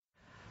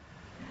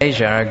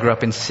Asia. I grew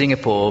up in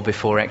Singapore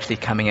before actually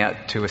coming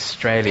out to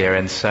Australia,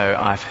 and so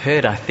I've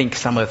heard, I think,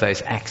 some of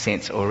those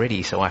accents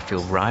already, so I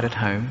feel right at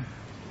home.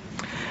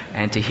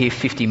 And to hear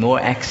 50 more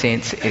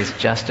accents is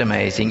just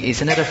amazing.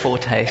 Isn't it a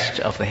foretaste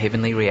of the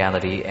heavenly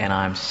reality? And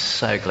I'm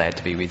so glad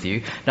to be with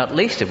you. Not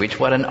least of which,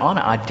 what an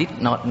honour. I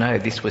did not know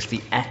this was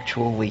the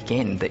actual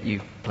weekend that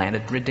you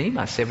planted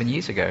Redeemer 7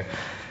 years ago.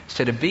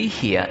 So to be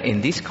here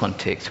in this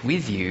context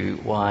with you,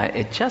 why,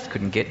 it just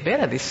couldn't get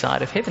better this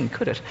side of heaven,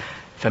 could it?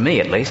 For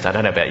me, at least. I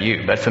don't know about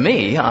you, but for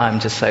me,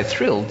 I'm just so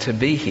thrilled to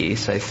be here.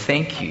 So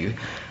thank you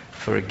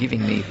for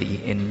giving me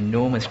the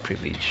enormous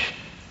privilege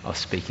of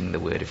speaking the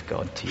Word of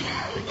God to you.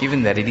 But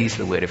given that it is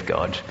the Word of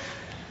God,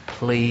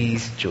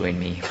 please join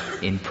me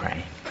in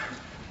praying.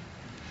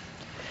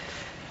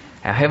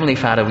 Our Heavenly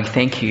Father, we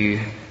thank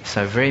you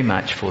so very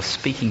much for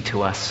speaking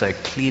to us so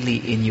clearly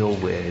in your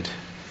Word.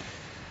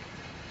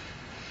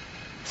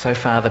 So,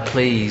 Father,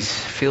 please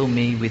fill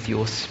me with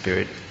your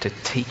Spirit to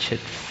teach it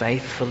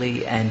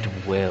faithfully and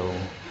well.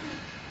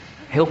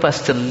 Help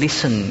us to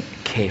listen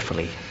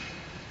carefully.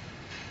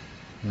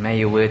 May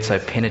your word so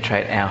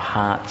penetrate our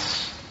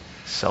hearts,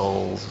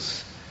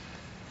 souls,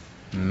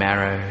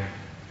 marrow,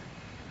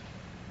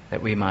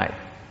 that we might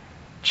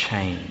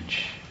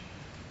change.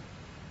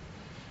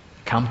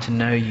 Come to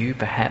know you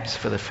perhaps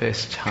for the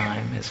first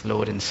time as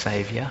Lord and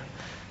Saviour,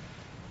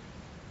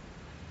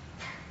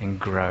 and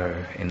grow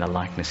in the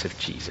likeness of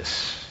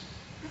Jesus.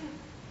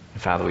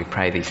 And Father, we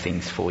pray these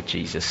things for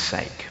Jesus'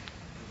 sake.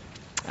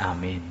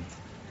 Amen.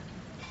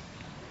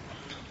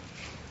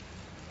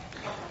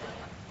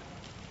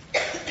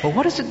 Well,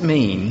 what does it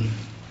mean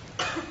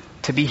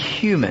to be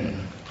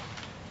human?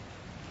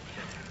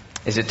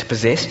 Is it to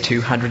possess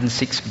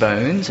 206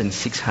 bones and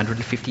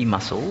 650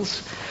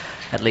 muscles,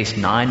 at least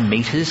 9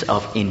 metres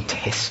of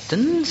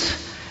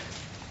intestines,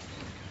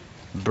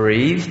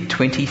 breathe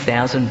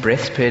 20,000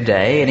 breaths per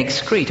day and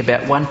excrete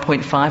about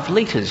 1.5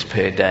 litres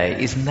per day?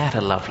 Isn't that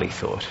a lovely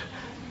thought?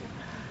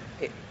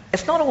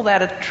 It's not all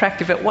that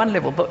attractive at one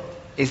level, but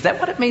is that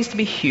what it means to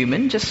be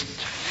human, just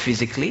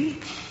physically?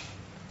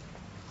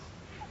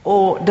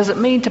 Or does it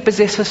mean to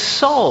possess a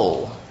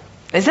soul?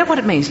 Is that what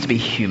it means to be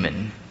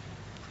human?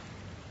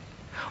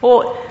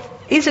 Or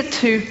is it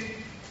to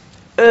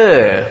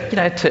err? You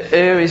know, to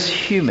err is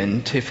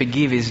human, to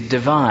forgive is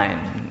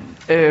divine.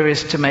 Err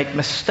is to make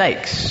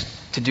mistakes,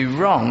 to do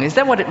wrong. Is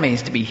that what it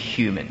means to be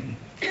human?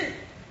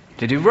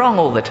 To do wrong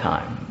all the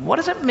time. What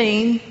does it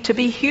mean to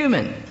be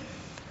human?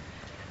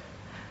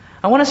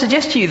 I want to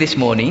suggest to you this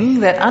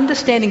morning that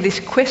understanding this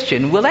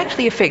question will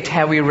actually affect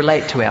how we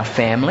relate to our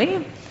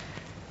family.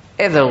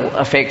 It will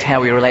affect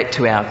how we relate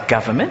to our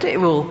government. It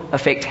will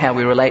affect how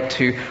we relate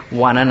to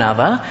one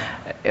another.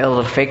 It will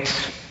affect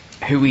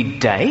who we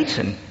date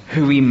and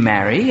who we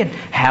marry and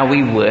how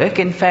we work.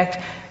 In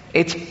fact,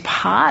 it's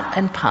part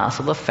and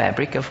parcel of the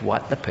fabric of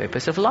what the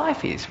purpose of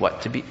life is,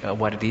 what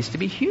it is to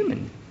be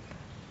human.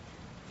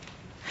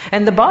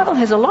 And the Bible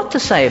has a lot to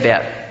say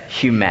about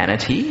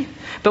humanity,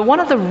 but one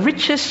of the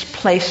richest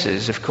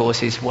places, of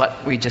course, is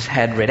what we just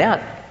had read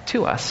out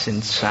to us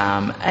in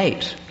Psalm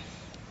 8.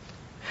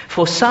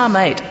 For Psalm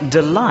 8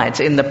 delights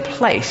in the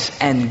place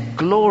and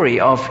glory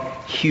of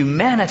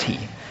humanity.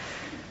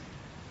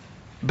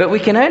 But we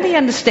can only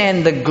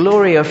understand the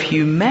glory of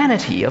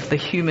humanity, of the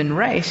human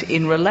race,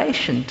 in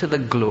relation to the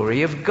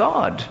glory of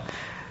God.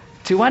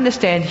 To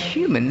understand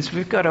humans,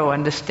 we've got to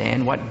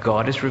understand what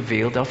God has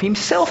revealed of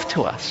himself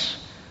to us.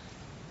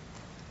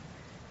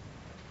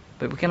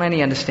 But we can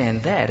only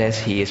understand that as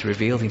he has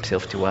revealed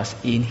himself to us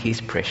in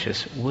his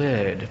precious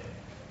word.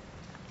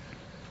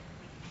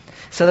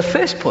 So the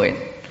first point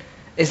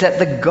is that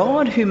the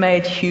God who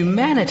made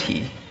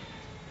humanity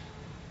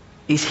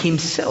is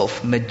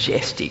himself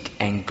majestic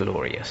and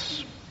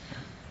glorious.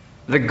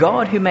 The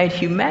God who made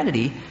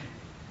humanity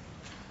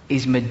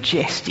is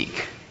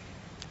majestic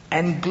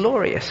and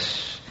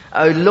glorious.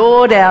 O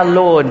Lord, our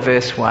Lord,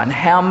 verse 1,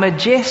 how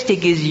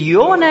majestic is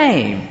your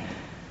name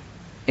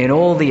in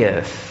all the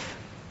earth.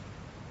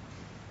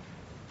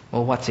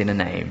 Well, what's in a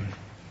name?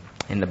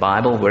 In the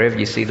Bible, wherever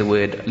you see the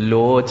word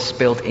Lord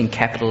spelt in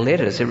capital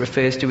letters, it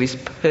refers to his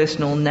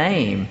personal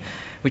name,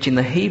 which in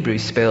the Hebrew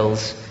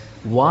spells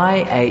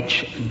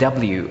YHWH.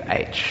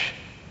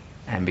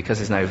 And because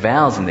there's no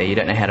vowels in there, you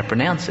don't know how to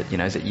pronounce it. You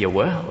know, is it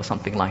Yahweh or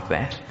something like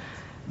that?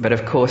 But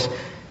of course,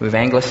 we've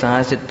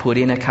anglicised it, put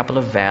in a couple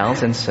of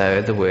vowels, and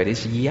so the word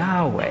is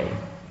Yahweh.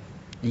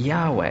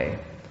 Yahweh.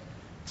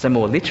 So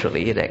more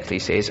literally, it actually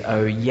says,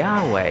 O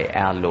Yahweh,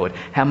 our Lord,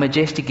 how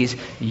majestic is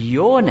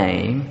your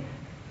name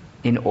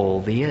in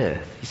all the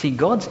earth. You see,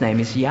 God's name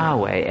is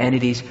Yahweh, and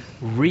it is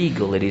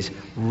regal, it is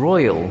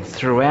royal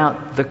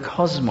throughout the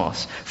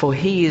cosmos, for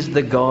he is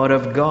the God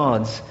of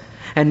gods.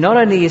 And not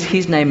only is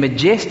his name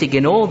majestic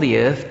in all the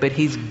earth, but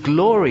his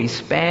glory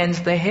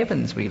spans the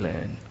heavens, we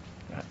learn.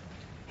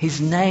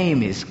 His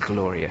name is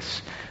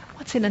glorious.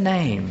 What's in a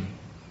name?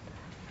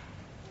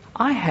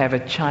 I have a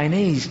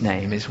Chinese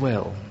name as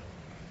well.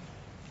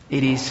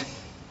 It is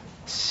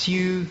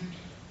Siu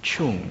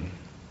Chung.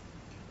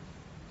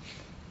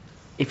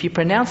 If you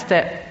pronounce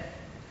that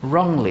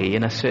wrongly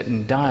in a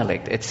certain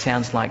dialect, it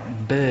sounds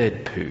like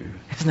bird poo.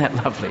 Isn't that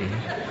lovely?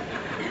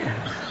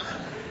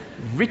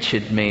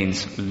 Richard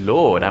means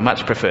Lord. I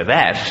much prefer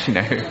that, you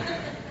know.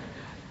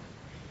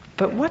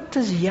 But what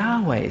does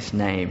Yahweh's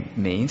name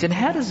mean, and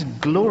how does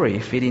glory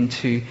fit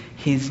into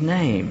his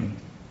name?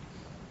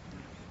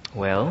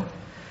 Well,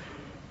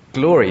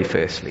 glory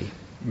firstly.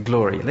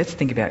 Glory. Let's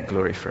think about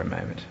glory for a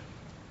moment.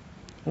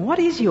 What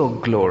is your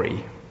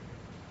glory?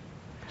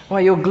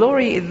 Well, your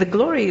glory, the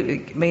glory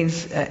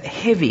means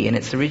heavy in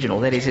its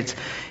original. That is, it's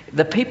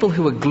the people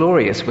who were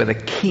glorious were the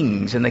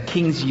kings, and the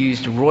kings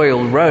used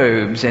royal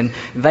robes, and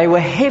they were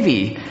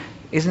heavy.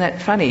 Isn't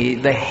that funny?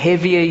 The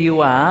heavier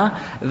you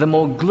are, the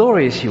more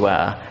glorious you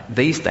are.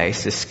 These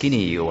days, the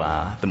skinnier you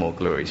are, the more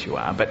glorious you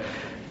are.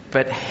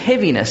 But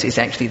heaviness is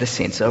actually the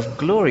sense of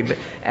glory.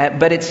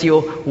 But it's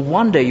your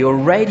wonder, your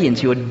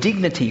radiance, your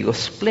dignity, your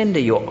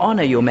splendour, your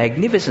honour, your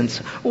magnificence.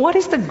 What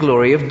is the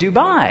glory of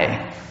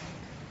Dubai?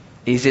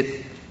 Is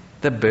it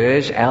the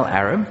Burj Al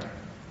Arab?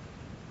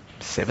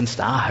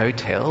 7-star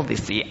hotel.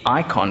 This is the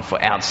icon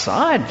for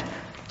outside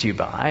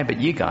Dubai,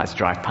 but you guys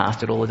drive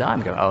past it all the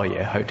time and go, oh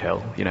yeah,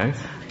 hotel, you know.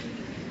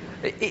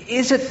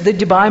 Is it the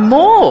Dubai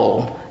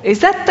Mall? Is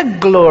that the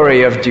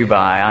glory of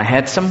Dubai? I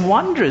had some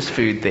wondrous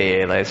food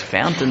there, those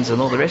fountains and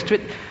all the rest of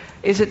it.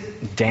 Is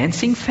it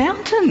dancing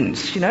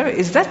fountains? You know,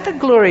 is that the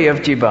glory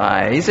of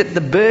Dubai? Is it the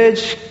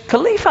Burj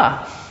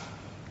Khalifa,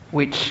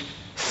 which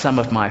some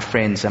of my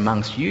friends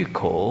amongst you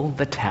call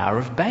the Tower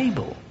of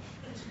Babel?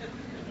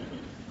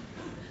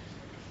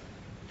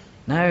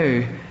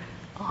 No,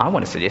 I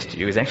want to suggest to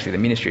you is actually the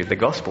ministry of the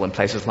gospel in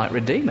places like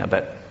Redeemer,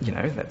 but, you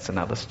know, that's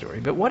another story.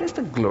 But what is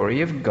the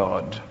glory of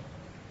God?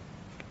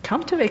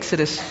 Come to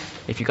Exodus,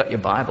 if you've got your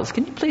Bibles.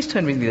 Can you please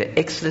turn with me to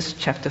Exodus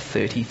chapter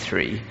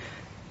 33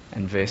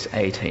 and verse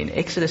 18.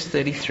 Exodus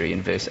 33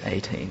 and verse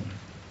 18.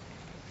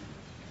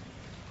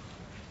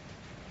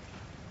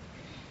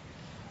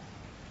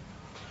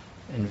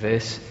 And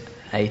verse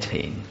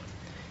 18.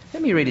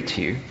 Let me read it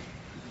to you.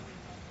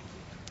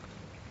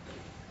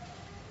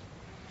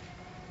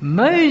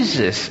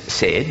 Moses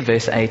said,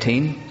 verse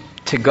 18,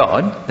 to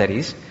God, that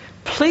is,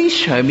 please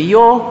show me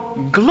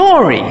your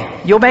glory,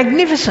 your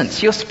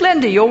magnificence, your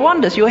splendour, your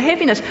wonders, your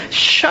heaviness.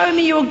 Show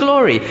me your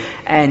glory.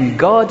 And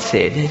God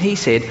said, and he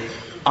said,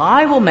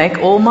 I will make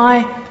all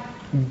my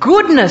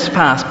goodness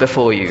pass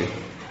before you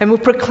and will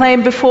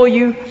proclaim before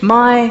you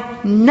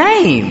my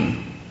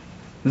name,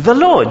 the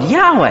Lord,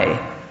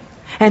 Yahweh.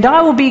 And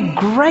I will be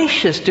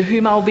gracious to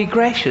whom I will be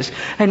gracious,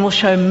 and will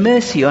show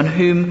mercy on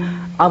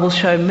whom I will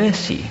show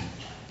mercy.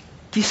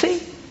 Do you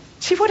see?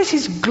 See, what is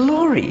his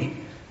glory?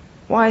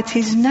 Why, it's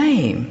his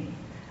name.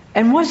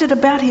 And what is it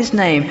about his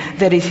name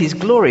that is his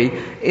glory?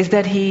 Is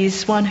that he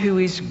is one who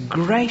is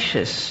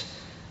gracious,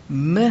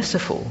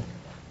 merciful,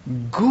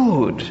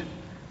 good.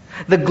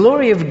 The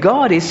glory of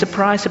God is,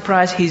 surprise,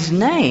 surprise, his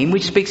name,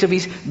 which speaks of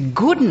his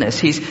goodness,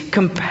 his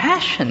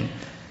compassion.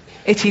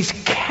 It's his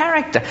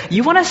character.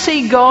 You want to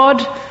see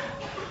God?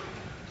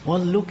 Well,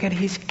 look at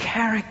his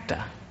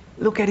character.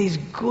 Look at his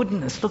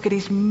goodness. Look at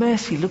his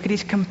mercy. Look at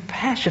his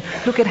compassion.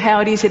 Look at how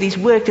it is that he's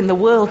worked in the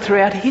world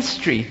throughout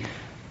history.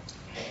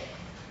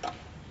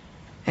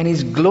 And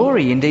his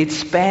glory indeed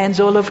spans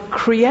all of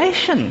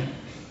creation.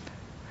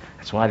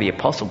 That's why the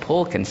Apostle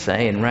Paul can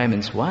say in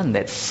Romans 1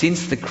 that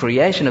since the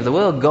creation of the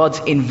world, God's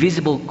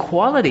invisible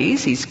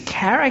qualities, his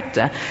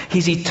character,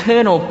 his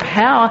eternal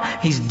power,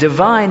 his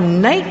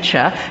divine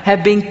nature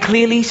have been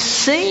clearly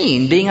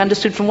seen, being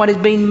understood from what has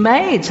been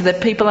made, so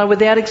that people are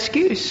without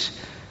excuse.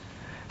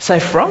 So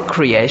from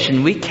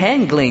creation we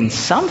can glean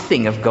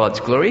something of God's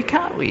glory,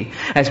 can't we?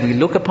 As we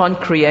look upon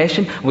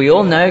creation, we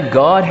all know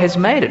God has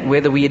made it,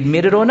 whether we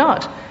admit it or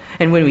not.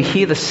 And when we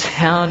hear the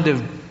sound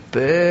of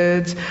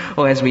birds,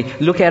 or as we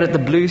look out at the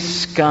blue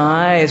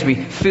sky, as we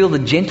feel the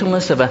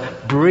gentleness of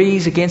a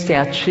breeze against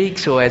our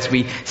cheeks, or as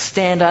we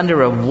stand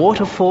under a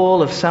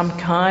waterfall of some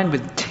kind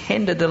with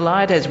tender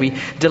delight, as we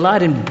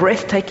delight in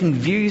breathtaking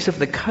views of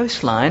the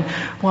coastline,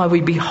 why,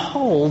 we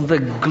behold the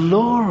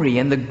glory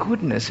and the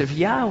goodness of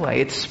Yahweh.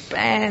 It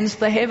spans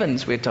the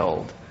heavens, we're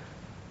told.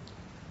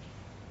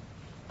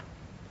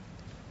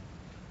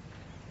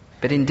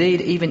 But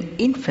indeed, even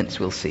infants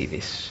will see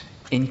this,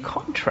 in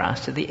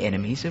contrast to the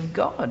enemies of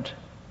God.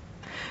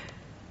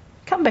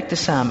 Come back to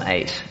Psalm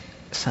 8.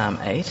 Psalm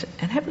 8,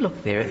 and have a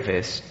look there at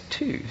verse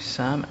 2.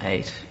 Psalm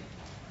 8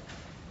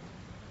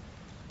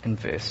 and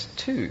verse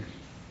 2.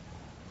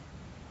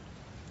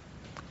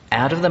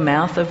 Out of the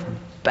mouth of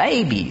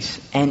babies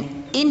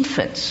and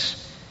infants,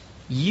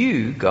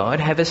 you,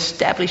 God, have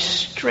established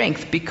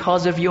strength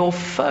because of your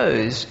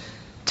foes,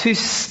 to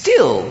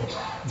still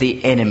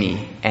the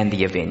enemy and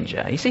the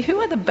avenger. You see, who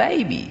are the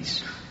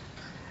babies?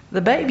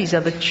 The babies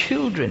are the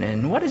children.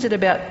 And what is it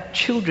about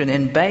children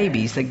and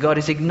babies that God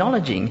is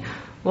acknowledging?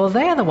 Well,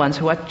 they are the ones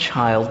who are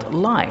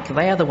childlike.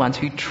 They are the ones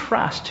who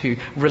trust, who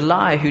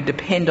rely, who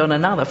depend on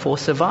another for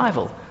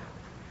survival.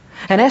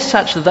 And as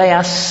such, they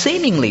are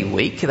seemingly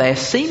weak, they are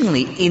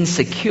seemingly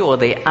insecure,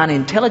 they're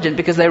unintelligent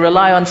because they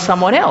rely on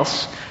someone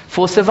else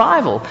for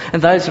survival.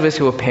 And those of us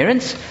who are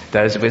parents,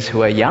 those of us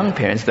who are young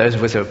parents, those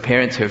of us who are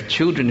parents who have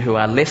children who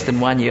are less than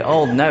 1 year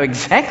old know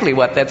exactly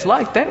what that's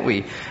like, don't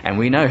we? And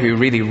we know who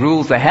really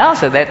rules the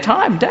house at that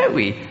time, don't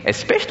we?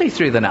 Especially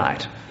through the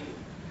night.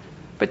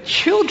 But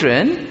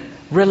children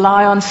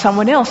rely on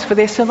someone else for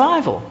their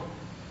survival.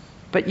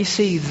 But you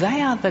see,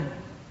 they are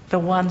the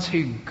ones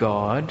who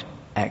God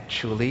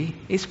actually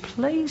is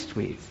pleased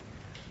with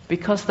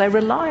because they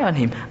rely on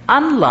him.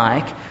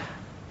 Unlike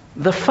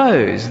the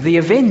foes, the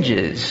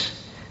avengers.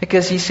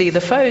 Because you see,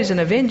 the foes and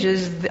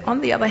avengers,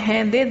 on the other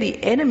hand, they're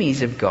the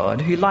enemies of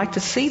God who like to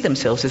see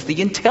themselves as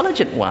the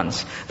intelligent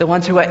ones, the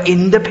ones who are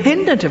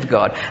independent of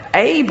God,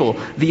 able,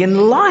 the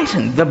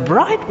enlightened, the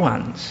bright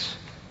ones.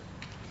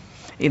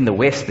 In the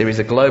West, there is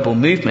a global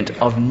movement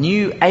of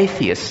new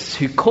atheists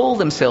who call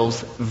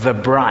themselves the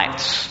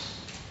Brights.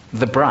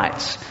 The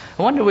Brights.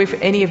 I wonder if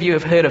any of you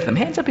have heard of them.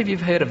 Hands up if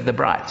you've heard of the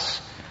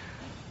Brights.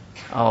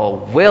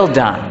 Oh, well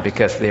done,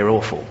 because they're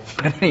awful.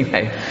 But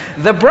anyway,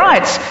 the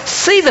Brights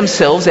see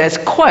themselves as,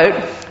 quote,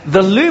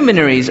 the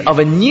luminaries of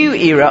a new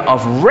era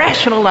of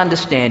rational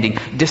understanding,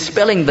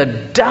 dispelling the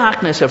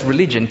darkness of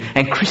religion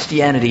and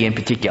Christianity in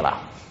particular.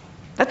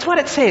 That's what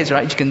it says,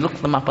 right? You can look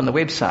them up on the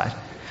website.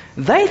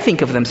 They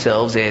think of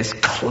themselves as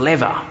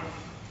clever.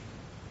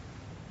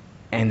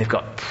 And they've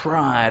got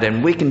pride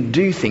and we can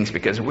do things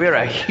because we're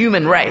a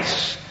human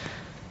race.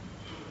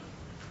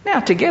 Now,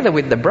 together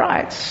with the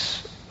Brights,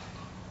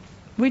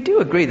 we do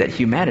agree that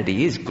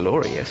humanity is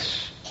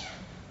glorious.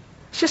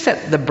 It's just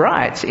that the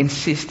Brights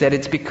insist that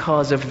it's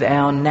because of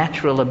our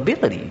natural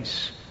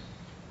abilities.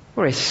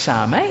 Whereas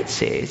Psalm 8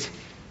 says,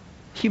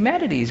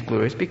 humanity is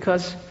glorious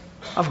because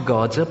of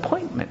God's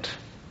appointment.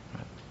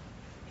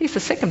 Here's the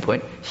second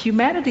point.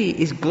 Humanity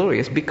is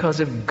glorious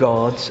because of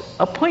God's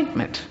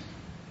appointment.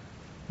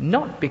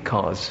 Not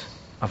because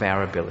of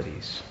our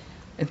abilities.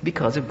 It's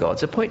because of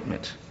God's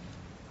appointment.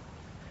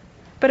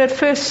 But at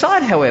first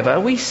sight, however,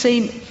 we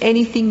seem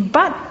anything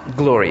but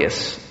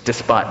glorious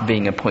despite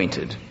being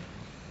appointed.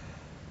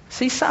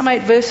 See Psalm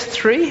 8 verse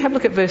 3? Have a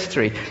look at verse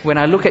 3. When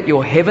I look at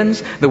your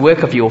heavens, the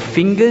work of your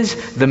fingers,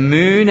 the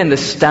moon and the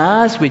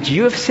stars which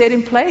you have set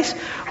in place,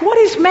 what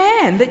is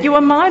man that you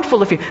are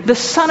mindful of him? The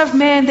Son of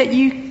Man that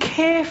you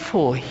care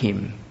for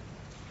him.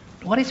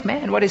 What is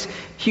man? What is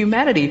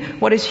humanity?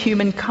 What is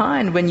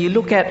humankind when you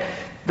look at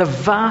the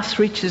vast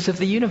reaches of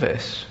the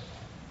universe?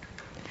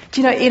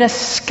 Do you know, in a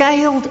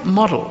scaled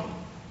model,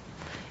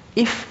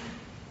 if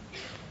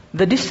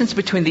the distance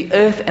between the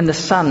Earth and the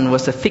Sun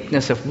was the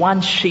thickness of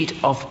one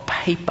sheet of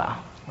paper,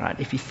 right?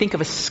 If you think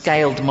of a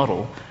scaled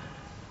model,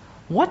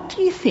 what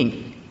do you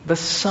think the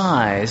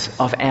size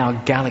of our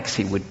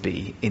galaxy would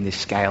be in this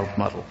scaled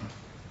model?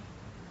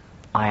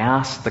 I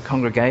asked the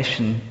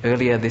congregation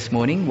earlier this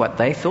morning what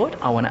they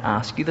thought. I want to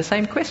ask you the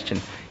same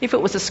question. If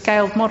it was a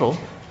scaled model,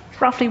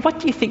 roughly what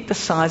do you think the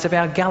size of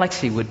our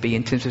galaxy would be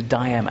in terms of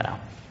diameter?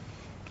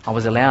 I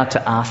was allowed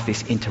to ask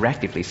this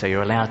interactively, so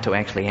you're allowed to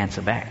actually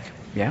answer back.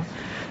 Yeah?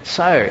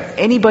 So,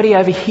 anybody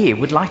over here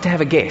would like to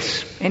have a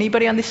guess?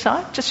 Anybody on this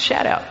side? Just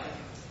shout out.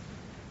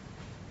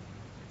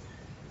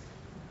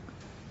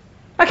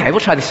 Okay, we'll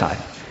try this side.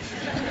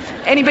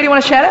 Anybody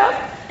want to shout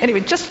out?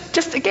 Anyway,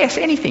 just a guess,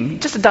 anything,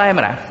 just a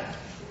diameter.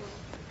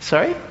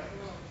 Sorry?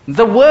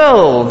 The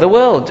world.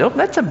 Oh,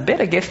 that's a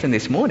better guess than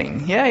this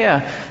morning.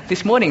 Yeah.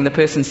 This morning the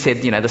person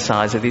said, the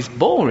size of this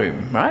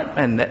ballroom, right?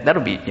 And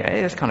that'll be,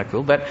 that's kind of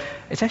cool. But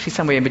it's actually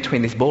somewhere in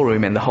between this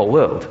ballroom and the whole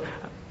world.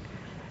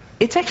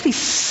 It's actually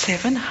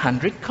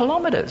 700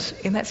 kilometres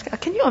in that scale.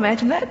 Can you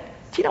imagine that?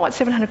 Do you know what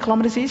 700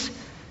 kilometres is?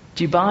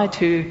 Dubai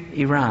to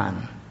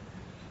Iran.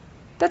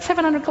 That's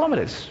 700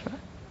 kilometres.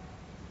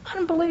 Right?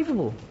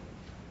 Unbelievable.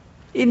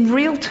 In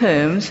real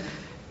terms,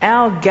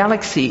 our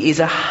galaxy is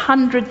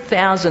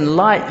 100,000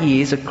 light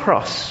years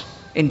across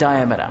in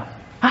diameter.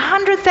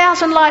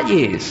 100,000 light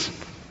years.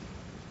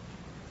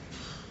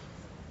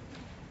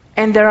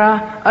 And there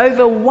are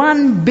over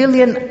 1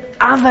 billion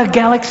other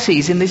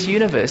galaxies in this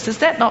universe. Does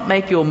that not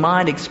make your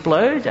mind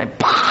explode? And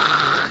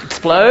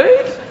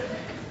explode?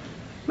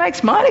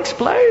 Makes mine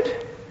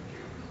explode.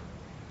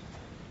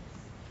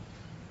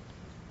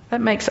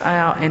 That makes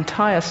our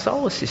entire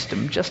solar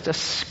system just a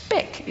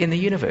speck in the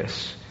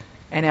universe.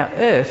 And our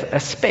Earth a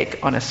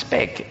speck on a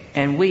speck.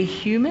 And we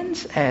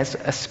humans as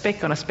a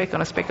speck on a speck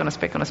on a speck on a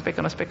speck on a speck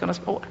on a speck on a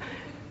speck.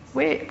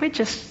 We're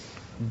just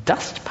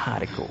dust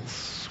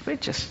particles. We're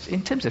just,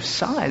 in terms of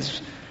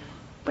size,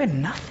 we're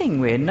nothing.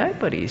 We're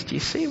nobodies. Do you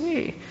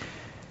see?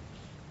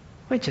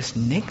 We're just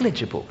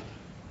negligible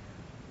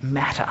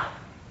matter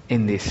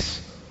in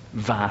this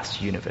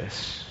vast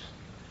universe.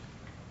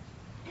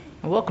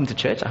 Well, welcome to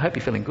church. I hope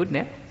you're feeling good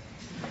now.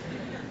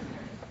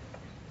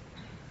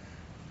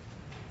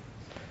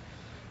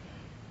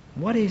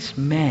 What is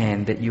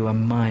man that you are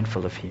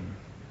mindful of him?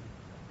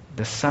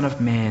 The Son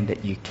of Man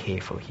that you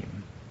care for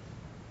him.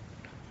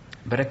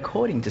 But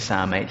according to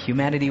Psalm 8,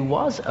 humanity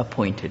was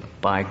appointed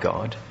by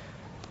God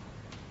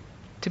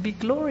to be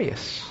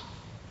glorious.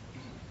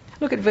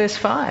 Look at verse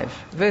 5.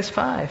 Verse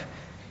 5.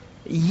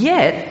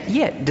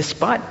 Yet,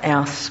 despite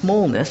our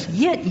smallness,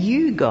 yet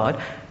you,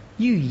 God,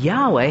 you,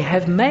 Yahweh,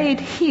 have made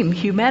him,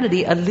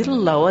 humanity, a little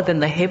lower than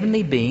the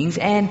heavenly beings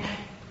and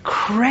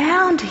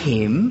crowned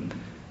him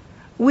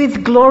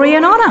with glory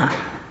and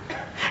honour.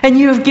 And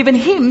you have given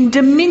him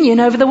dominion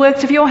over the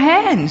works of your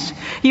hands.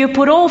 You have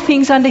put all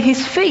things under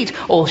his feet,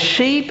 all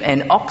sheep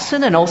and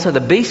oxen, and also the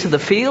beasts of the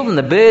field, and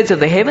the birds of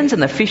the heavens,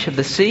 and the fish of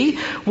the sea,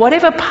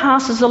 whatever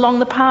passes along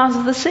the paths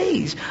of the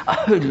seas.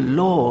 O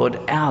Lord,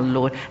 our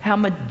Lord, how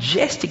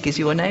majestic is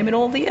your name in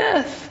all the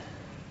earth.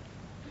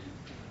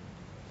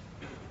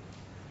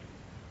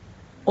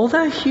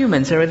 Although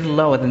humans are a little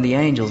lower than the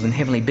angels and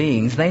heavenly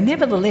beings, they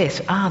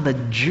nevertheless are the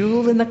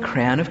jewel in the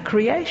crown of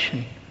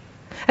creation.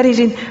 That is,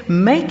 in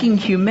making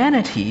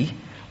humanity,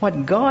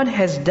 what God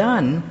has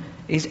done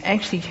is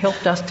actually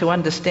helped us to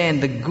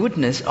understand the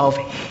goodness of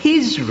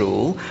his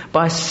rule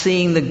by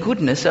seeing the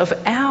goodness of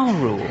our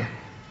rule.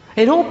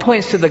 It all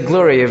points to the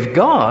glory of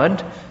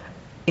God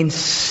in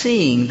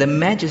seeing the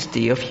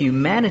majesty of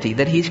humanity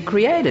that he's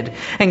created.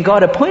 And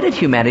God appointed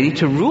humanity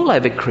to rule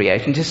over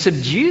creation, to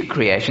subdue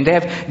creation, to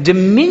have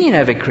dominion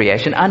over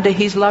creation under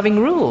his loving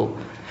rule.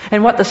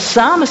 And what the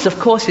psalmist, of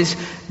course, is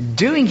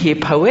doing here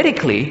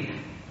poetically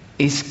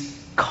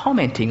is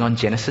commenting on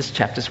Genesis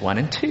chapters 1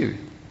 and 2,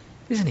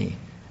 isn't he?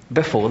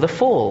 Before the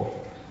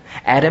fall.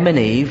 Adam and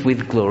Eve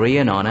with glory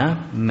and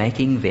honour,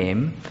 making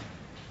them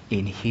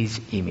in his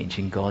image,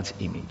 in God's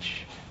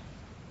image.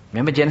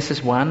 Remember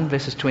Genesis 1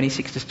 verses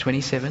 26 to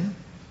 27?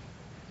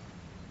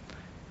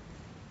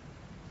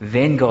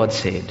 Then God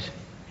said,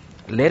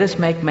 let us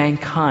make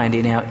mankind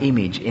in our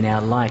image, in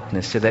our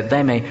likeness, so that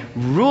they may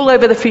rule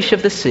over the fish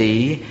of the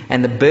sea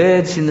and the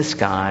birds in the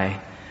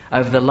sky,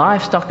 over the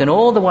livestock and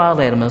all the wild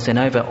animals, and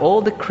over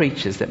all the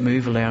creatures that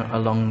move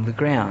along the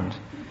ground.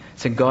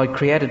 So God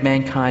created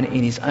mankind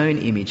in his own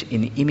image. In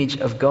the image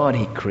of God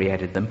he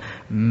created them.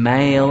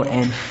 Male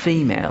and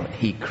female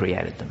he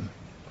created them.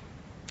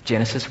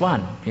 Genesis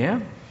 1,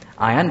 yeah?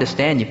 I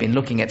understand you've been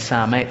looking at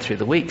Psalm 8 through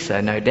the week, so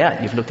no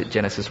doubt you've looked at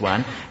Genesis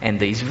 1 and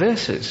these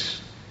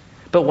verses.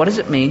 But what does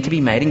it mean to be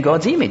made in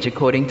God's image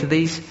according to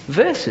these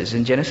verses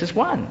in Genesis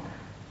 1?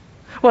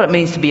 Well, it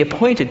means to be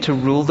appointed to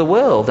rule the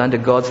world under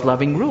God's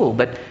loving rule.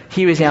 But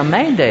here is our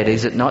mandate,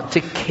 is it not?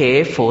 To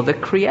care for the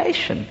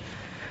creation.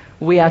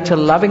 We are to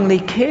lovingly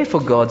care for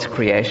God's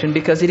creation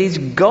because it is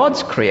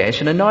God's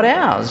creation and not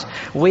ours.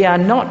 We are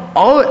not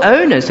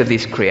owners of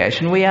this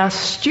creation, we are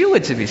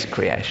stewards of this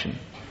creation.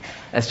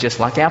 That's just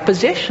like our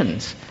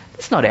possessions.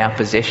 It's not our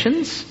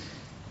possessions,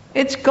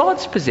 it's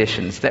God's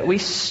possessions that we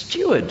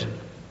steward.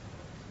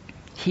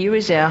 Here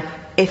is our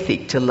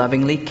ethic to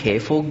lovingly care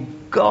for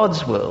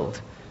God's world.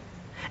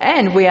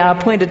 And we are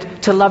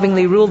appointed to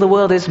lovingly rule the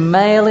world as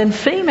male and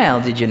female,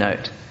 did you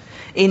note?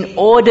 In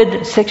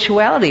ordered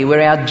sexuality,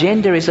 where our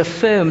gender is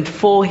affirmed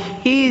for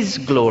his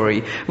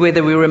glory,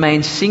 whether we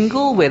remain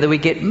single, whether we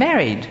get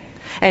married.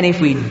 And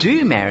if we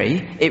do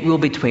marry, it will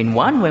be between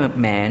one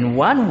man,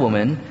 one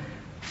woman,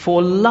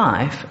 for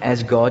life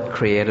as God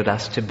created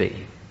us to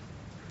be.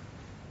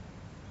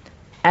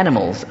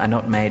 Animals are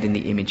not made in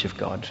the image of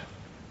God.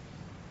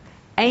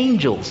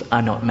 Angels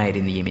are not made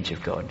in the image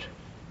of God.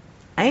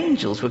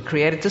 Angels were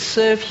created to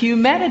serve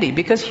humanity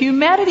because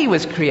humanity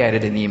was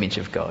created in the image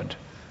of God.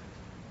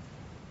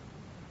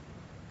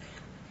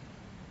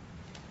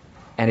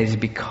 And it is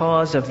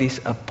because of this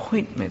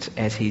appointment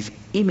as his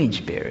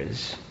image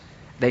bearers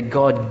that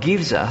God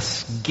gives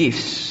us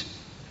gifts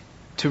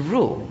to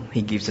rule.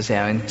 He gives us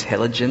our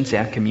intelligence,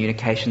 our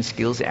communication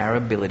skills, our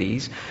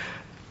abilities.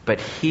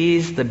 But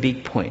here's the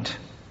big point.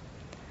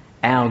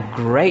 Our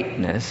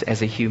greatness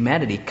as a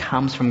humanity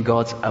comes from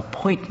God's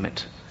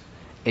appointment.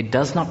 It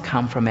does not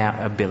come from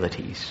our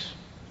abilities.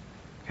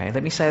 Okay,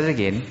 let me say that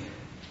again.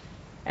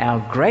 Our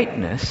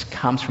greatness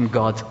comes from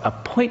God's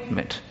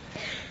appointment.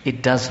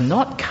 It does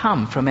not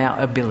come from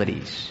our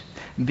abilities.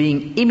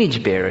 Being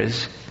image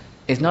bearers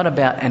is not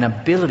about an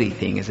ability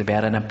thing, it's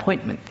about an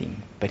appointment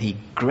thing. But he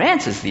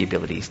grants us the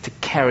abilities to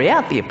carry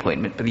out the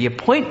appointment, but the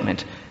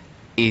appointment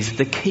is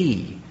the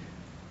key.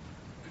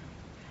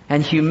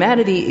 And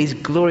humanity is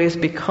glorious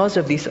because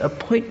of this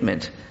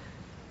appointment.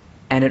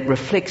 And it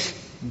reflects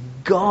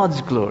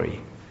God's glory.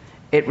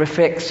 It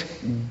reflects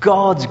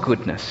God's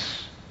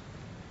goodness.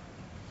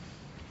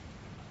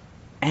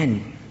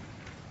 And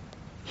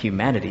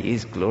humanity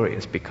is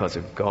glorious because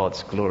of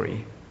God's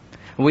glory.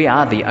 We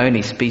are the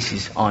only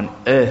species on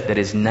earth that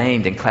has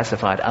named and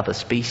classified other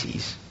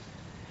species.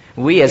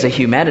 We as a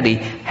humanity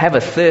have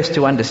a thirst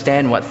to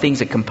understand what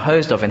things are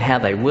composed of and how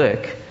they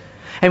work.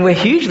 And we're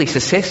hugely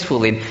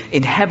successful in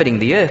inhabiting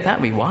the earth,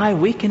 aren't we? Why?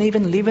 We can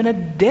even live in a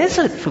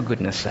desert, for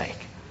goodness sake.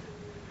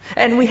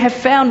 And we have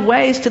found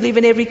ways to live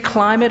in every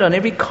climate, on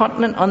every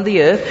continent on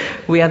the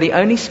earth. We are the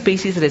only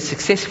species that has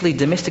successfully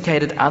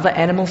domesticated other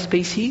animal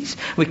species.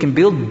 We can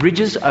build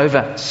bridges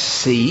over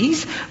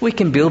seas. We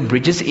can build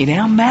bridges in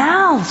our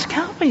mouths,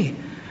 can't we?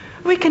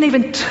 We can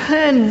even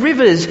turn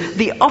rivers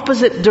the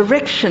opposite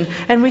direction,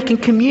 and we can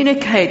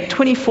communicate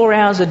 24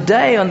 hours a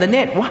day on the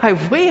net. Why,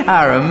 we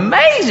are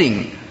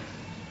amazing.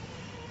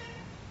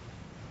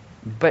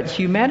 But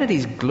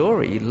humanity's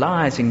glory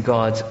lies in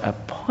God's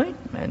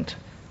appointment,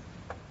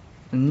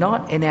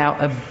 not in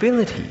our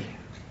ability.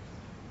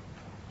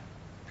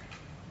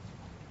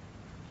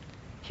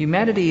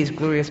 Humanity is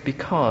glorious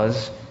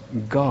because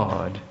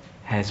God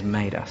has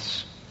made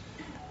us,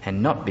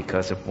 and not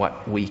because of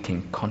what we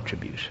can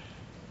contribute.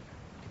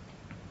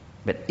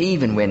 But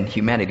even when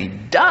humanity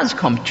does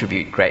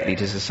contribute greatly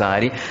to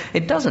society,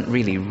 it doesn't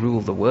really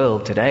rule the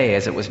world today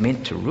as it was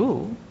meant to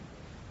rule.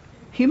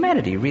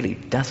 Humanity really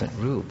doesn't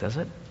rule, does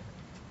it?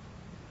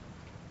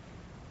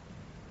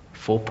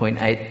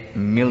 4.8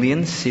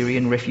 million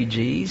Syrian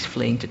refugees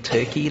fleeing to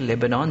Turkey,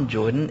 Lebanon,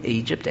 Jordan,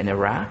 Egypt and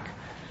Iraq.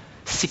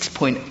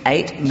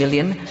 6.8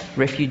 million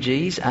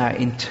refugees are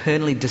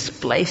internally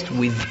displaced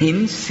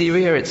within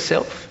Syria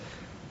itself.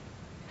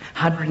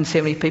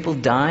 170 people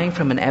dying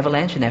from an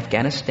avalanche in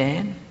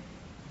Afghanistan.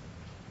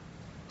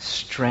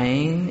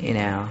 Strain in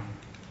our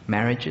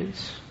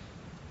marriages.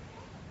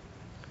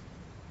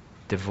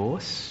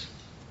 Divorce.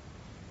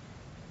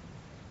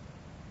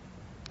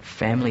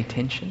 Family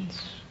tensions.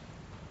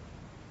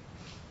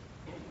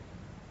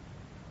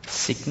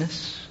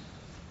 Sickness.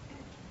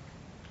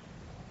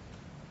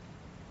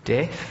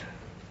 Death.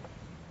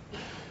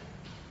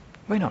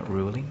 We're not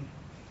ruling.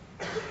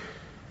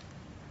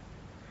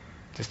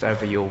 Just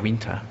over your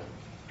winter,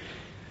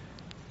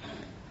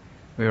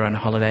 we were on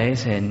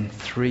holidays and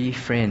 3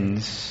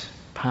 friends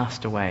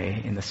passed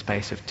away in the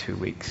space of 2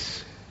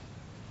 weeks.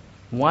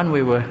 One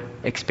we were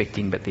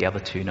expecting, but the other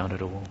 2 not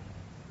at all.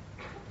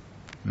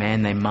 A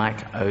man named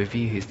Mike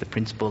Ovey, who's the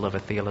principal of a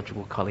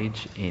theological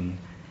college in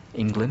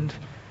England.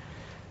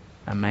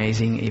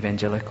 Amazing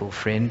evangelical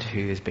friend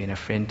who has been a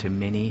friend to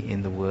many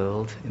in the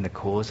world in the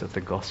cause of the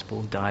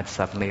gospel, died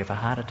suddenly of a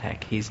heart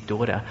attack. His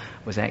daughter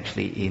was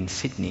actually in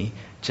Sydney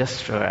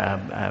just for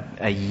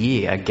a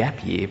year, a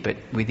gap year, but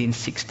within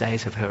 6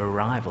 days of her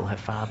arrival, her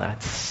father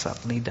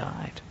suddenly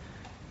died.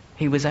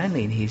 He was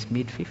only in his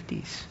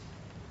mid-50s.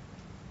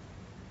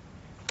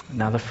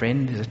 Another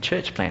friend is a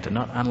church planter,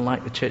 not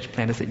unlike the church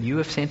planters that you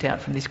have sent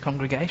out from this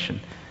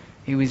congregation.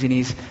 He was in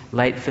his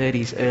late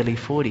 30s, early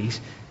 40s.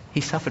 He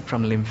suffered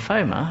from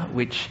lymphoma,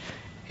 which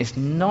is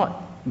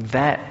not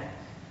that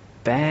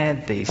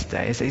bad these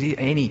days.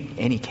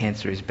 Any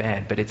cancer is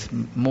bad, but it's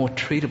more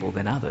treatable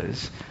than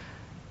others.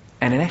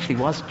 And it actually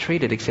was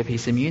treated, except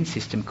his immune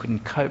system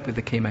couldn't cope with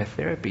the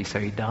chemotherapy, so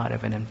he died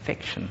of an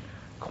infection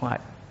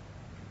quite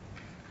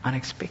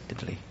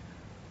unexpectedly.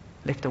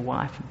 Left a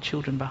wife and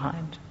children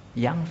behind,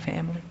 young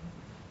family.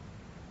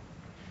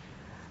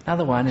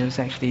 Another one, who was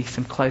actually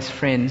some close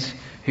friends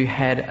who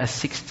had a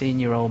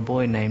 16-year-old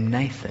boy named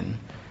Nathan.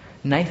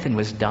 Nathan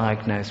was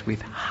diagnosed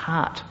with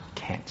heart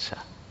cancer.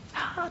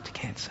 Heart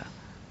cancer.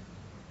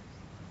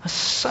 It was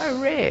so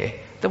rare.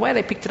 The way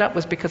they picked it up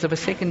was because of a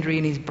secondary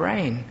in his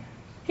brain.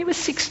 He was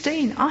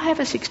 16. I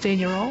have a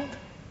 16-year-old.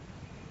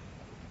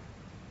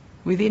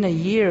 Within a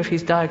year of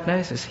his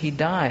diagnosis, he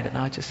died, and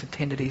I just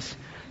attended his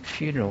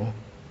funeral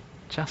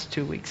just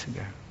 2 weeks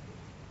ago.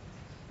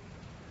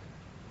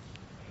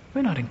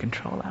 We're not in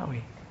control, are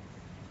we?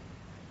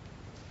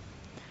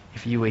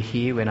 If you were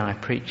here when I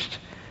preached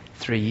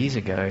 3 years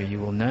ago, you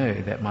will know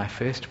that my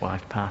first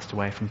wife passed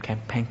away from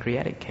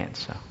pancreatic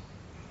cancer.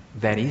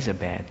 That is a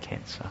bad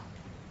cancer.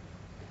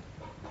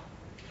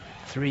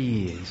 3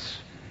 years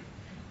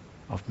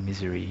of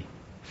misery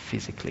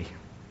physically.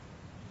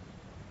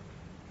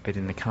 But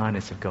in the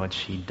kindness of God,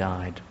 she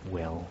died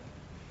well.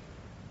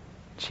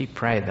 She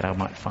prayed that I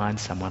might find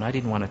someone. I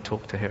didn't want to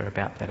talk to her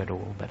about that at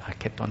all, but I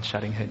kept on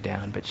shutting her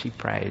down. But she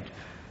prayed,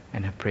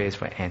 and her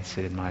prayers were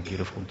answered. And my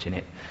beautiful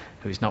Jeanette,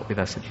 who is not with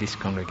us at this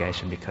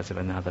congregation because of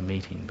another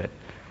meeting, but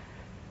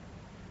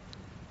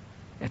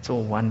it's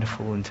all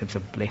wonderful in terms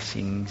of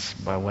blessings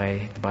by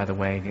the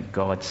way that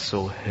God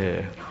saw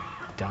her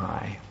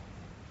die.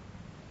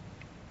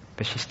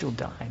 But she still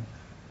died.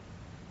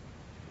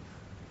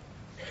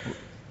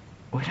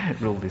 We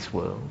don't rule this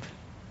world.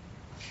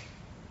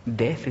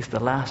 Death is the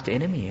last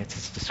enemy, as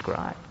it's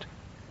described.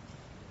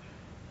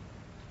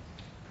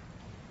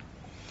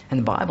 And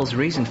the Bible's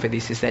reason for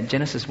this is that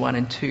Genesis 1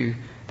 and 2,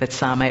 that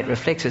Psalm 8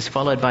 reflects, is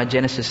followed by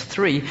Genesis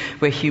 3,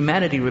 where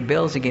humanity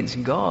rebels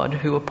against God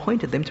who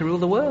appointed them to rule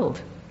the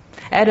world.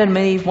 Adam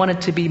and Eve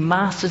wanted to be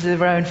masters of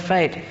their own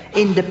fate,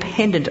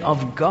 independent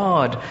of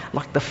God,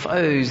 like the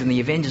foes and the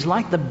avengers,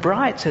 like the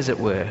brights, as it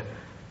were.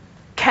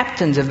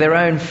 Captains of their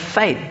own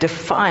fate,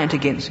 defiant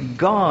against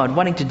God,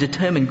 wanting to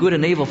determine good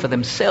and evil for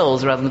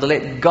themselves rather than to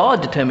let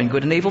God determine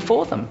good and evil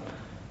for them.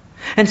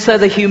 And so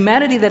the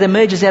humanity that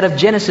emerges out of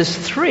Genesis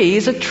 3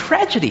 is a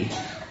tragedy.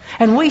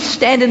 And we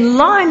stand in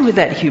line with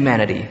that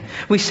humanity.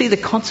 We see the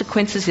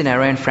consequences in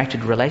our own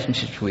fractured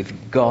relationships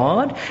with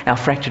God, our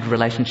fractured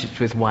relationships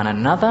with one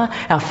another,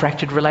 our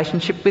fractured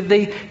relationship with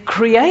the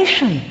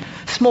creation.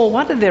 Small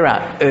wonder there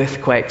are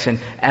earthquakes and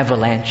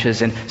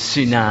avalanches and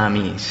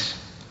tsunamis.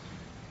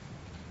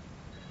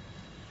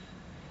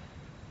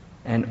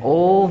 And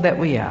all that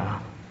we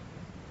are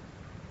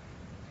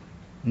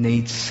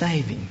needs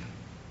saving.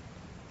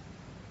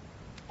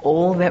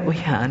 All that we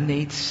are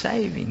needs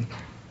saving.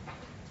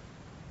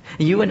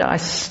 You and I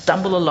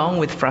stumble along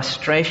with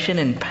frustration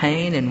and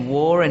pain and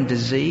war and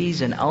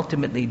disease and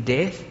ultimately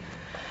death.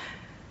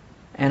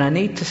 And I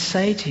need to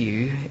say to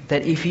you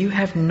that if you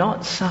have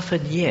not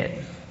suffered yet,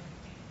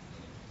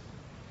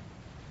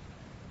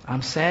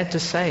 I'm sad to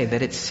say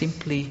that it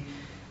simply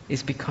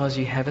is because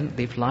you haven't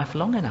lived life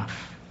long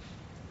enough.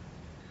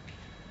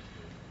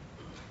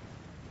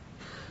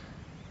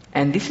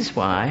 And this is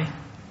why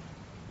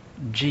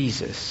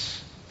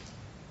Jesus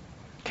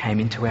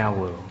came into our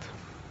world.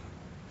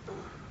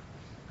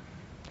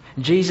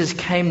 Jesus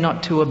came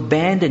not to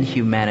abandon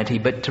humanity,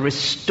 but to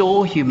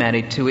restore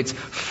humanity to its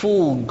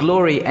full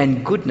glory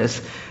and goodness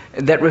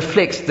that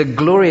reflects the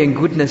glory and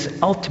goodness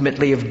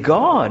ultimately of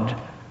God.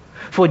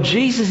 For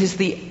Jesus is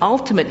the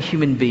ultimate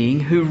human being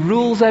who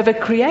rules over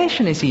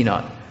creation, is he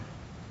not?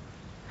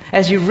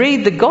 As you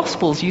read the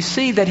Gospels, you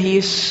see that he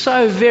is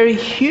so very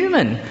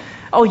human.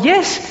 Oh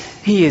yes,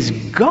 he is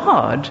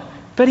God,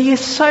 but he is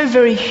so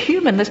very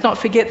human. Let's not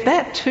forget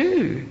that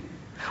too.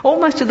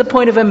 Almost to the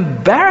point of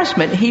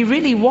embarrassment, he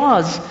really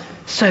was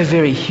so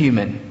very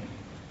human,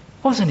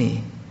 wasn't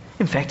he?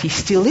 In fact, he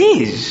still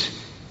is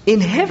in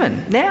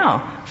heaven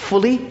now,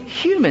 fully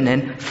human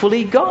and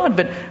fully God.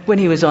 But when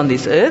he was on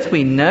this earth,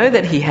 we know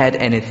that he had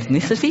an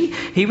ethnicity.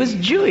 He was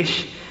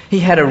Jewish. He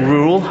had a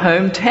rural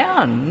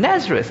hometown,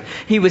 Nazareth.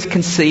 He was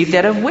conceived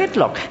out of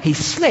wedlock. He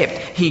slept,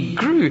 he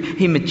grew,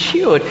 he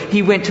matured,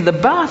 he went to the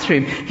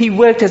bathroom, he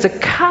worked as a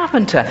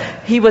carpenter.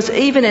 He was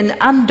even an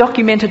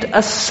undocumented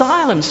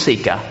asylum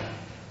seeker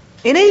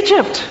in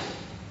Egypt.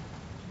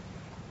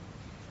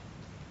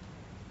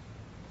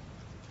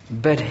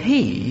 But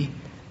he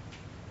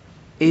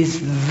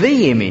is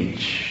the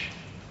image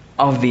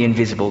of the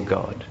invisible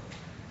God,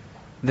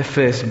 the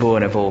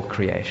firstborn of all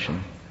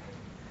creation.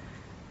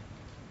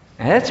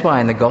 And that's why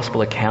in the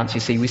gospel accounts,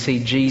 you see, we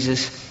see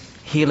Jesus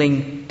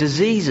healing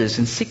diseases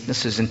and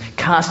sicknesses and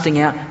casting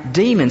out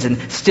demons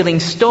and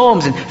stilling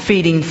storms and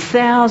feeding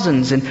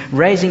thousands and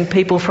raising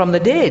people from the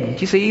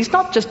dead. You see, he's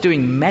not just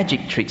doing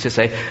magic tricks to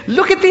say,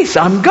 look at this,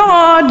 I'm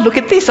God, look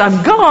at this,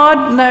 I'm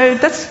God. No,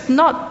 that's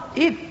not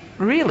it,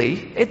 really.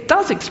 It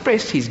does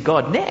express his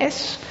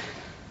godness,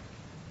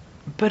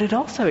 but it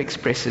also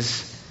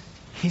expresses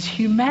his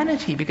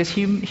humanity, because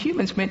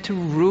humans meant to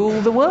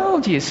rule the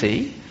world, you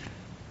see.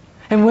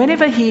 And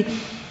whenever he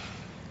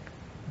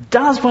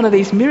does one of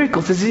these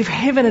miracles, it's as if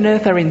heaven and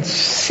earth are in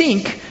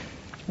sync,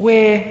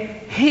 where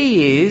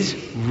he is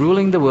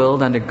ruling the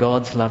world under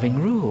God's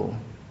loving rule.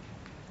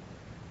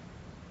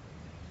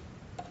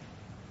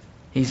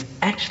 He's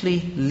actually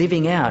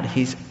living out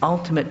his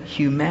ultimate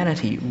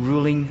humanity,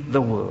 ruling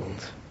the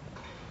world.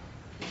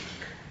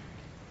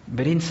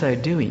 But in so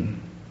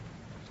doing,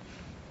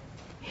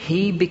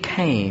 he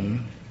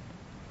became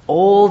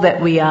all that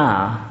we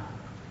are,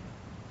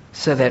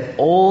 so that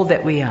all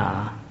that we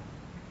are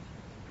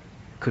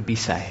could be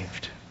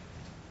saved.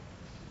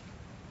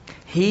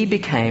 He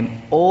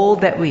became all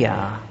that we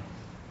are,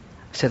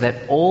 so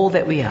that all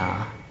that we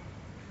are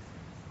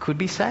could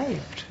be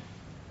saved.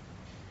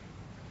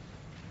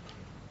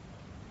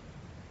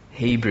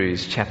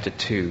 Hebrews chapter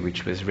 2,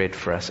 which was read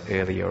for us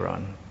earlier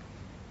on.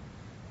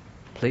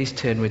 Please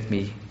turn with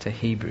me to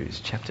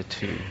Hebrews chapter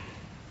 2.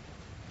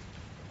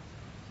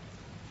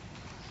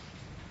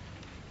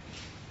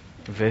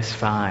 Verse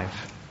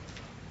 5.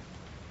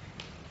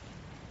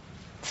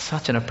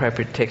 Such an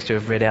appropriate text to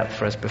have read out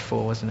for us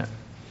before, wasn't it?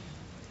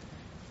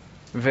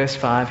 Verse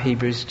 5,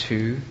 Hebrews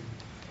 2.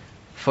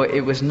 For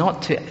it was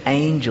not to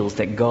angels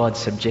that God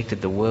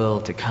subjected the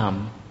world to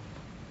come,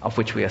 of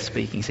which we are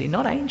speaking. See,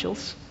 not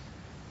angels.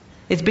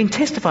 It's been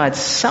testified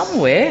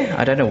somewhere,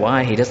 I don't know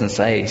why he doesn't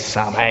say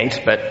Psalm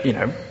 8, but,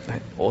 the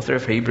author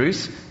of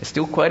Hebrews is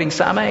still quoting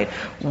Psalm 8.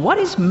 What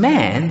is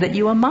man that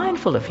you are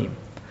mindful of him?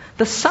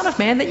 The Son of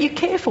Man that you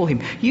care for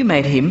him. You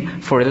made him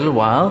for a little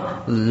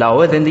while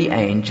lower than the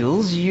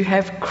angels. You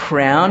have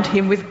crowned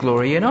him with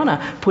glory and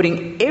honour,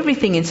 putting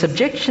everything in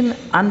subjection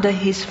under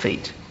his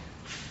feet.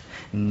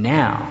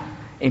 Now,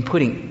 in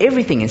putting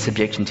everything in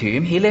subjection to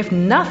him, he left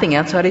nothing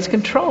outside his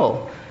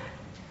control.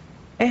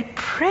 At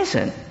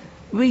present,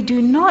 we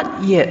do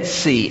not yet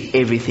see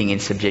everything in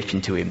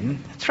subjection to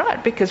him. That's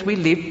right, because we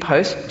live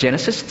post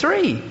Genesis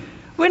 3.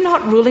 We're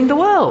not ruling the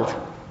world.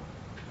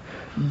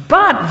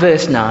 But,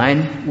 verse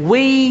 9,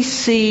 we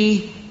see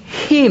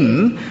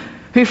him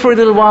who for a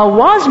little while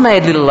was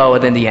made a little lower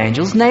than the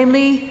angels,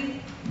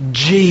 namely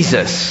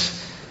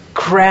Jesus,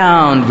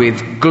 crowned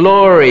with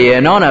glory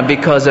and honour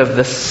because of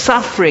the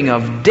suffering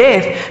of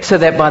death, so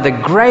that by the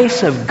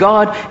grace of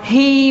God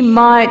he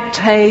might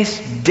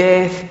taste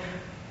death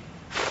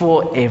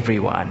for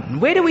everyone.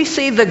 Where do we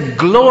see the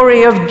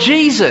glory of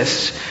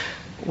Jesus?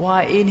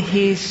 Why, in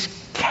his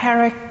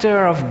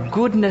character of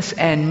goodness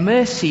and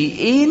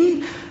mercy,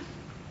 in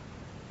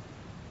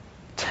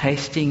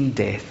tasting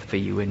death for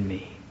you and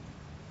me.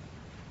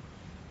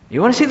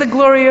 You want to see the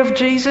glory of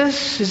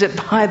Jesus? Is it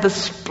by the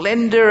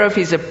splendour of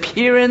his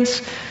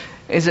appearance?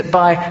 Is it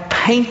by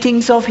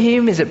paintings of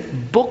him? Is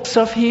it books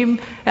of him?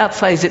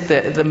 Outside, is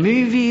it the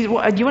movies? Do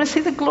you want to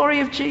see the glory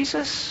of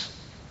Jesus?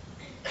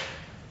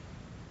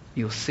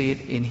 You'll see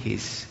it in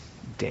his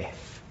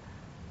death.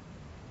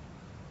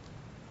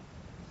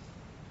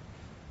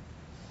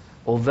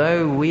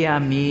 Although we are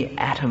mere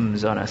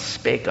atoms on a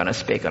speck, on a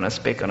speck, on a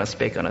speck, on a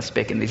speck, on a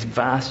speck in this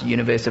vast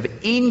universe of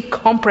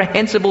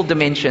incomprehensible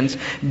dimensions,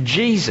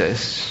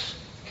 Jesus,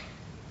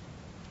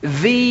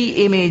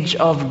 the image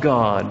of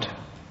God,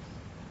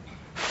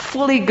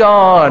 fully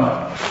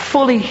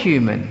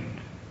human,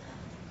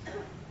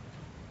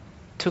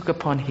 took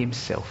upon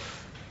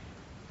himself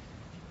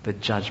the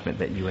judgment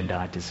that you and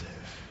I deserve.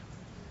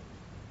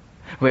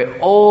 Where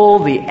all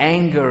the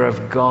anger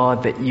of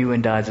God that you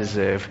and I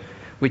deserve,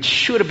 which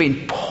should have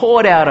been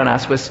poured out on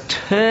us, was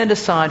turned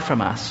aside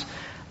from us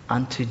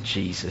unto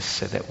Jesus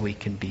so that we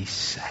can be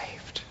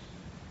saved.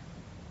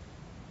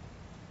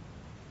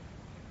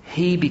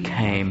 He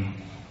became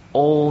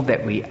all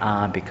that we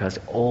are because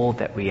all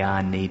that we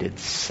are needed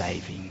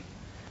saving.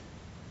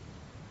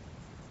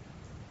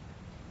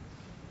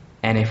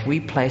 And if we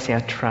place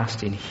our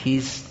trust in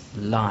his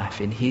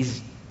life, in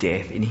his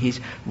death, in his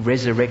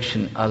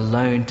resurrection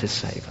alone to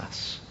save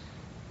us,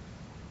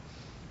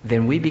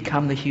 then we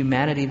become the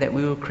humanity that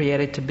we were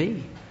created to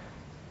be.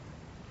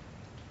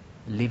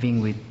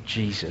 Living with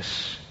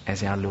Jesus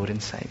as our Lord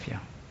and Saviour.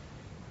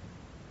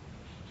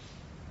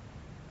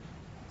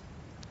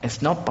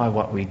 It's not by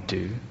what we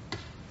do.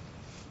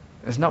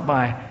 It's not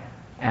by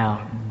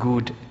our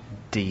good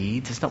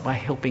deeds. It's not by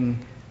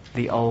helping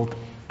the old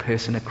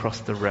person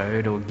across the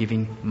road or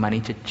giving money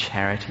to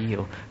charity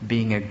or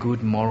being a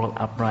good, moral,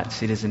 upright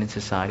citizen in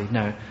society.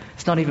 No,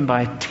 it's not even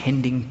by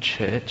attending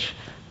church.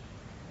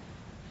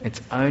 It's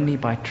only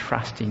by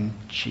trusting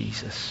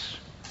Jesus,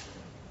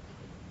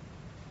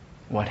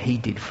 what he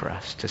did for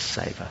us to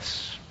save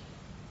us,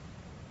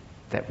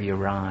 that we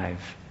arrive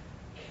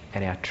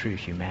at our true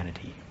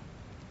humanity.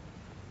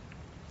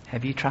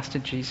 Have you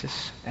trusted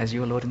Jesus as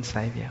your Lord and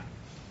Saviour?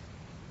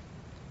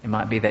 It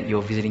might be that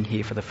you're visiting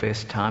here for the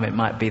first time. It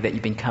might be that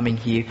you've been coming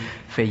here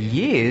for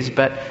years,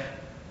 but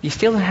you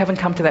still haven't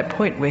come to that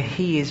point where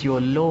he is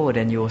your Lord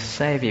and your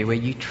Saviour, where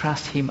you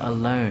trust him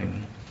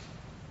alone.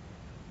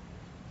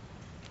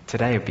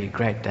 Today would be a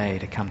great day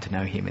to come to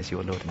know him as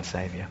your Lord and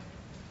Saviour.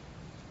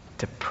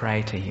 To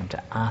pray to him,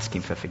 to ask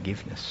him for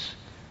forgiveness.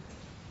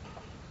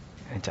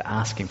 And to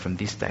ask him from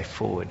this day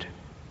forward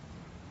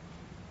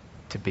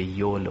to be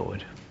your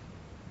Lord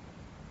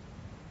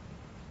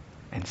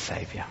and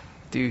Saviour.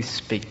 Do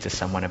speak to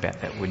someone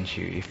about that, wouldn't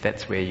you? If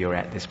that's where you're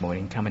at this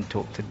morning, come and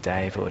talk to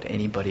Dave or to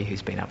anybody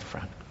who's been up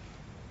front.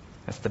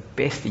 That's the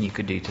best thing you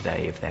could do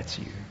today if that's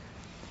you.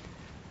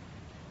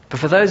 But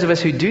for those of us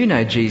who do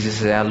know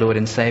Jesus as our Lord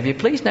and Saviour,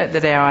 please note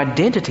that our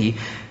identity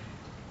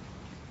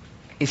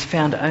is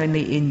found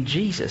only in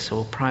Jesus,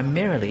 or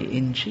primarily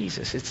in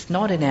Jesus. It's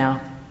not in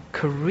our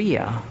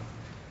career.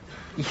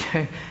 You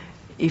know,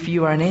 if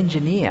you are an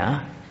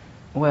engineer,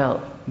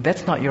 well,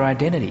 that's not your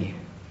identity.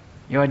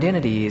 Your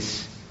identity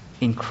is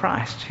in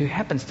Christ, who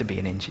happens to be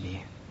an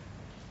engineer.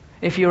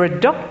 If you're a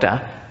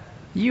doctor,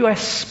 you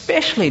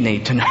especially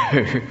need to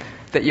know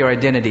that your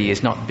identity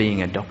is not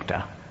being a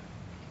doctor,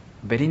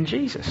 but in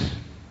Jesus.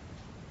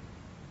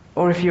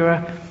 Or if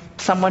you're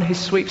someone who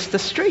sweeps the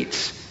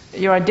streets,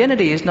 your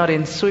identity is not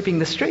in sweeping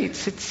the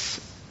streets,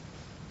 it's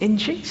in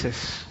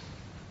Jesus,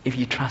 if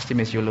you trust him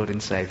as your Lord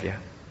and Saviour.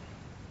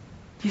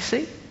 You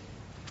see?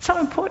 It's so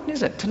important,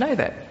 isn't it, to know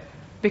that?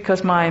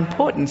 Because my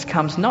importance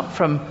comes not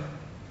from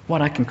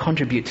what I can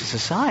contribute to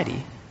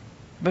society,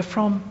 but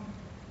from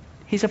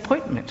his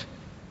appointment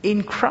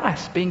in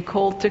Christ, being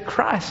called to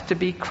Christ, to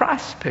be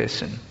Christ's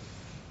person.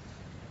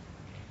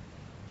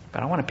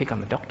 But I want to pick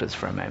on the doctors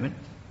for a moment,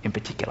 in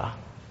particular.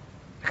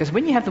 Because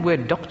when you have the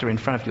word doctor in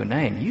front of your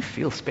name, you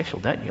feel special,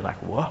 don't you? Like,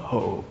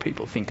 whoa,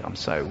 people think I'm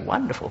so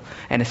wonderful.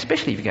 And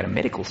especially if you go to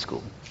medical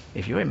school.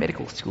 If you're in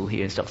medical school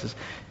here in doctors,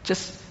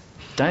 just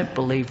don't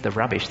believe the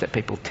rubbish that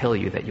people tell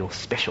you that you're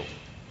special.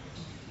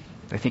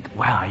 They think,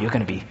 wow, you're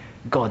going to be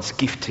God's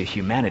gift to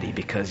humanity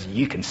because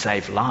you can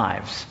save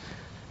lives.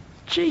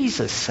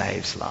 Jesus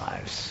saves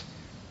lives.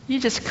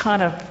 You're just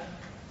kind of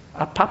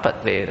a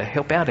puppet there to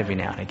help out every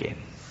now and again.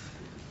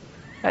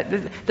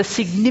 The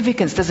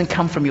significance doesn't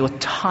come from your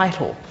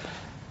title.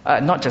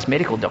 Not just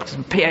medical doctors,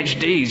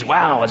 PhDs.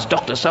 Wow, it's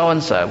Dr.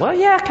 So-and-so. Well,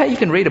 yeah, okay, you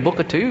can read a book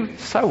or two.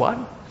 So what?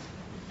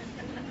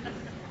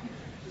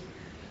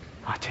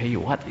 I tell you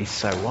what is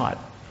so what.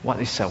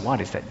 What is so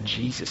what is that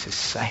Jesus has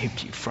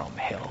saved you from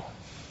hell.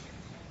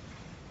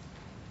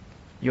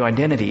 Your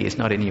identity is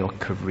not in your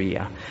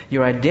career.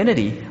 Your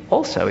identity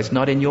also is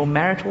not in your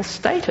marital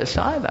status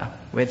either,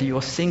 whether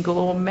you're single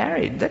or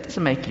married. That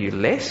doesn't make you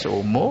less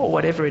or more,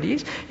 whatever it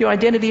is. Your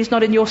identity is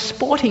not in your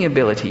sporting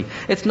ability.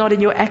 It's not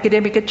in your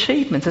academic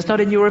achievements. It's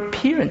not in your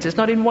appearance. It's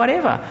not in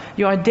whatever.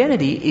 Your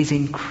identity is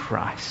in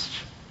Christ.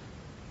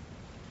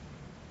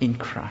 In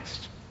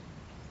Christ.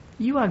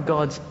 You are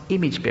God's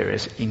image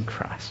bearers in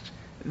Christ.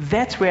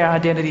 That's where our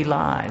identity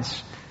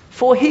lies.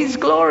 For his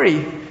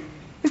glory.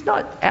 It's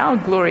not our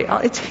glory,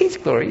 it's his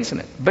glory, isn't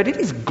it? But it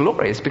is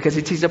glorious because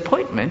it's his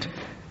appointment,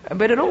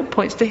 but it all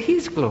points to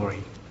his glory.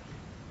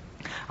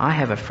 I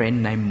have a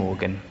friend named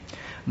Morgan.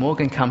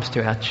 Morgan comes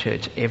to our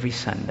church every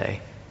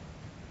Sunday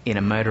in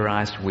a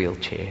motorised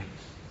wheelchair.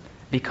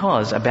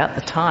 Because about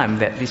the time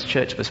that this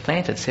church was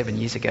planted 7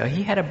 years ago,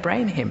 he had a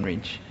brain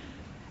hemorrhage.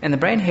 And the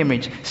brain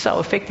hemorrhage so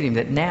affected him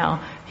that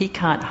now he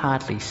can't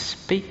hardly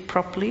speak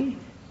properly.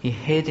 His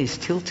head is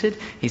tilted.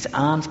 His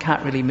arms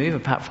can't really move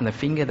apart from the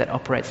finger that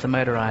operates the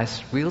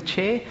motorised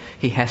wheelchair.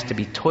 He has to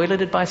be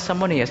toileted by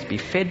someone. He has to be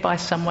fed by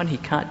someone. He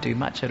can't do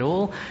much at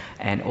all.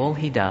 And all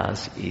he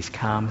does is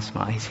calm,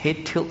 smile. His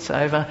head tilts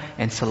over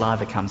and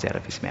saliva comes out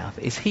of his mouth.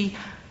 Is he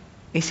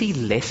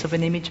less of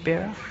an image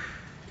bearer?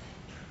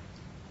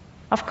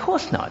 Of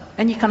course not.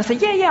 And you kind of say,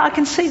 yeah, I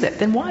can see that.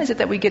 Then why is it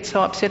that we get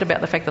so upset about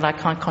the fact that I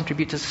can't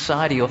contribute to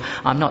society, or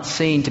I'm not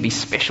seen to be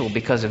special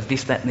because of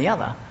this, that and the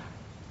other?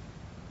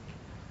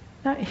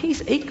 No,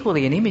 he's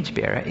equally an image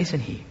bearer, isn't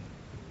he?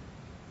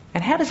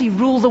 And how does he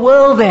rule the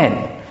world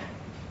then?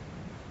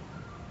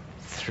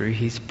 Through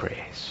his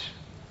prayers.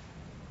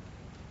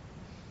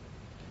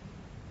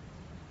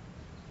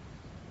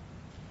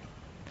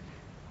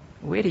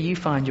 Where do you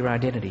find your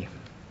identity?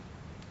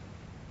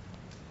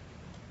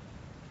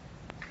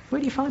 Where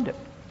do you find it?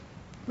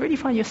 Where do you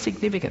find your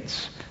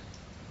significance?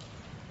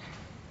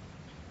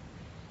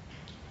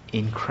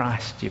 In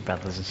Christ, dear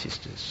brothers and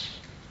sisters.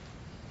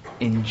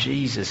 In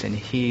Jesus and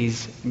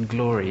His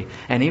glory.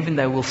 And even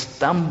though we'll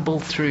stumble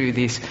through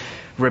this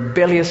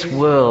rebellious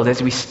world,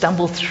 as we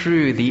stumble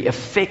through the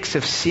effects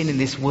of sin in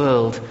this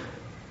world,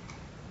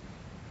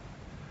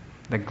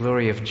 the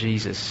glory of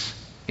Jesus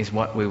is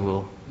what we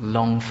will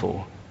long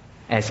for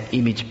as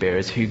image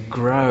bearers who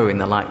grow in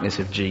the likeness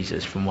of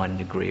Jesus from one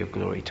degree of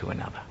glory to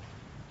another.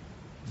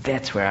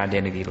 That's where our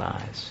identity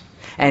lies.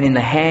 And in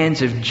the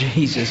hands of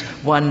Jesus,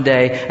 one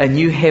day a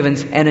new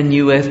heavens and a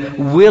new earth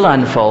will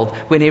unfold,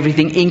 when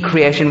everything in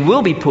creation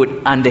will be put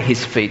under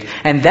His feet.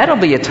 And that'll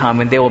be a time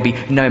when there will be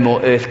no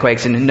more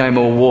earthquakes and no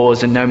more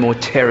wars and no more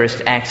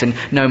terrorist acts and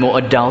no more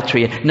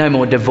adultery and no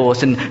more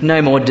divorce and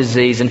no more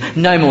disease and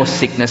no more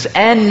sickness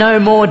and no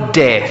more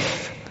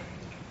death.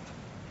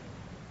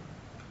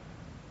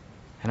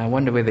 And I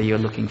wonder whether you're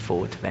looking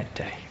forward to that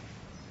day.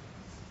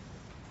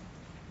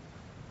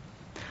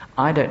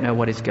 I don't know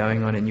what is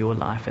going on in your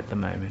life at the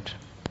moment.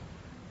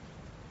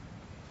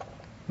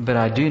 But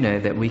I do know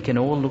that we can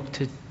all look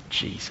to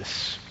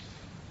Jesus,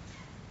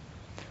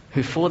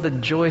 who for the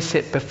joy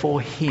set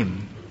before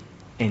Him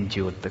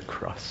endured the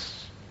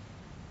cross.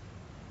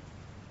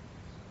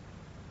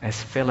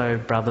 As fellow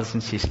brothers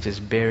and sisters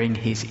bearing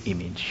His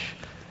image,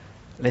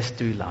 let's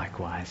do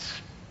likewise.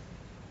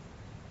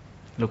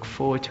 Look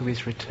forward to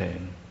His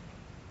return.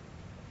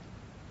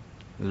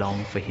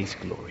 Long for His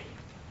glory.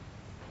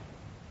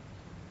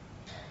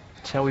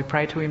 Shall we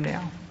pray to Him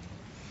now?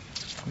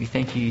 We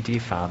thank you, dear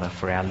Father,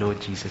 for our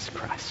Lord Jesus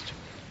Christ.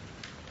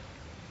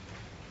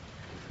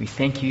 We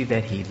thank you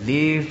that He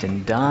lived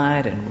and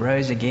died and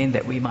rose again,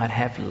 that we might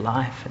have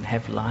life and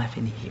have life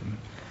in Him.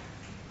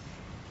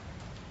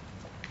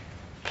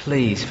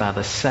 Please,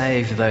 Father,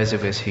 save those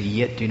of us who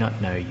yet do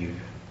not know you.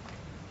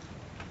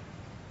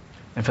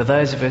 And for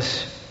those of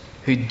us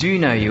who do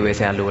know you as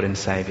our Lord and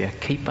Saviour,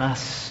 keep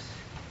us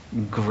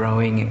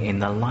growing in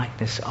the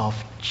likeness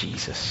of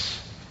Jesus,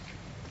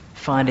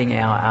 finding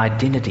our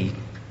identity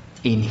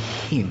in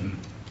Him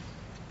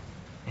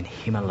and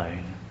Him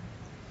alone.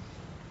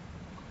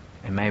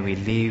 And may we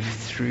live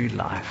through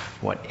life,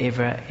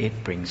 whatever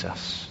it brings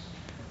us,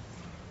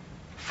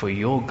 for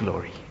your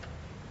glory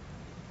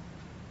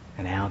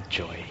and our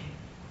joy.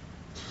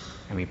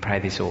 And we pray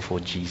this all for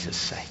Jesus'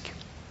 sake.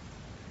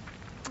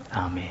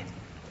 Amen.